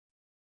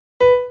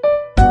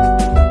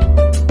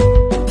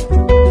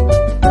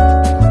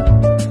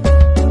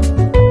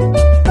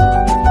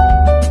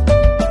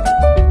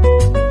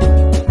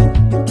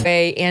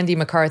Andy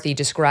McCarthy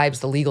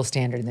describes the legal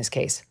standard in this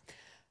case.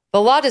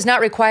 The law does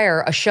not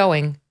require a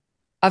showing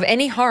of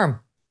any harm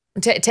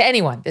to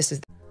anyone.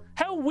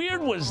 How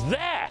weird was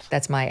that?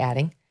 That's my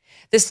adding.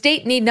 The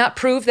state need not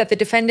prove that the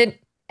defendant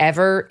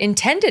ever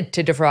intended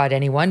to defraud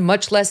anyone,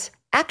 much less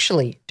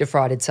actually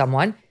defrauded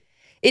someone.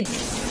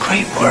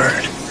 Great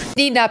word. It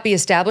need not be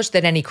established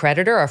that any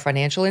creditor or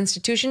financial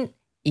institution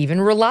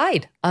even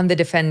relied on the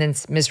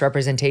defendant's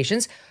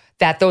misrepresentations,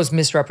 that those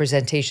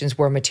misrepresentations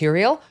were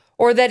material,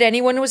 or that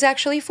anyone was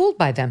actually fooled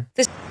by them.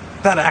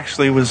 That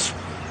actually was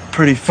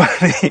pretty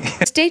funny.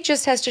 The state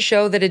just has to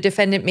show that a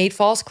defendant made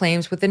false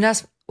claims with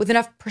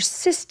enough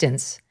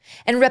persistence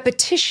and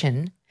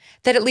repetition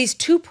that at least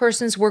two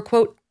persons were,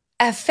 quote,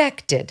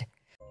 affected,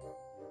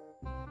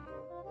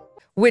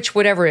 which,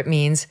 whatever it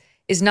means,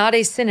 is not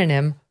a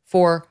synonym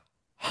for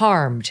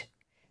harmed.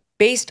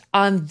 Based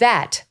on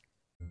that,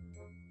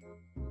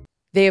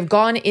 they have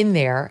gone in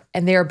there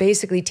and they are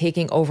basically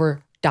taking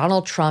over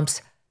Donald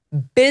Trump's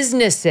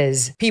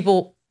businesses.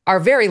 People are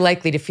very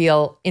likely to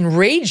feel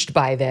enraged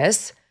by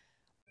this.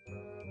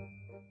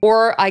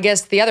 Or I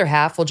guess the other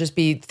half will just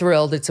be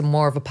thrilled it's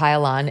more of a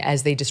pile-on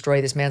as they destroy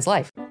this man's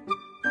life.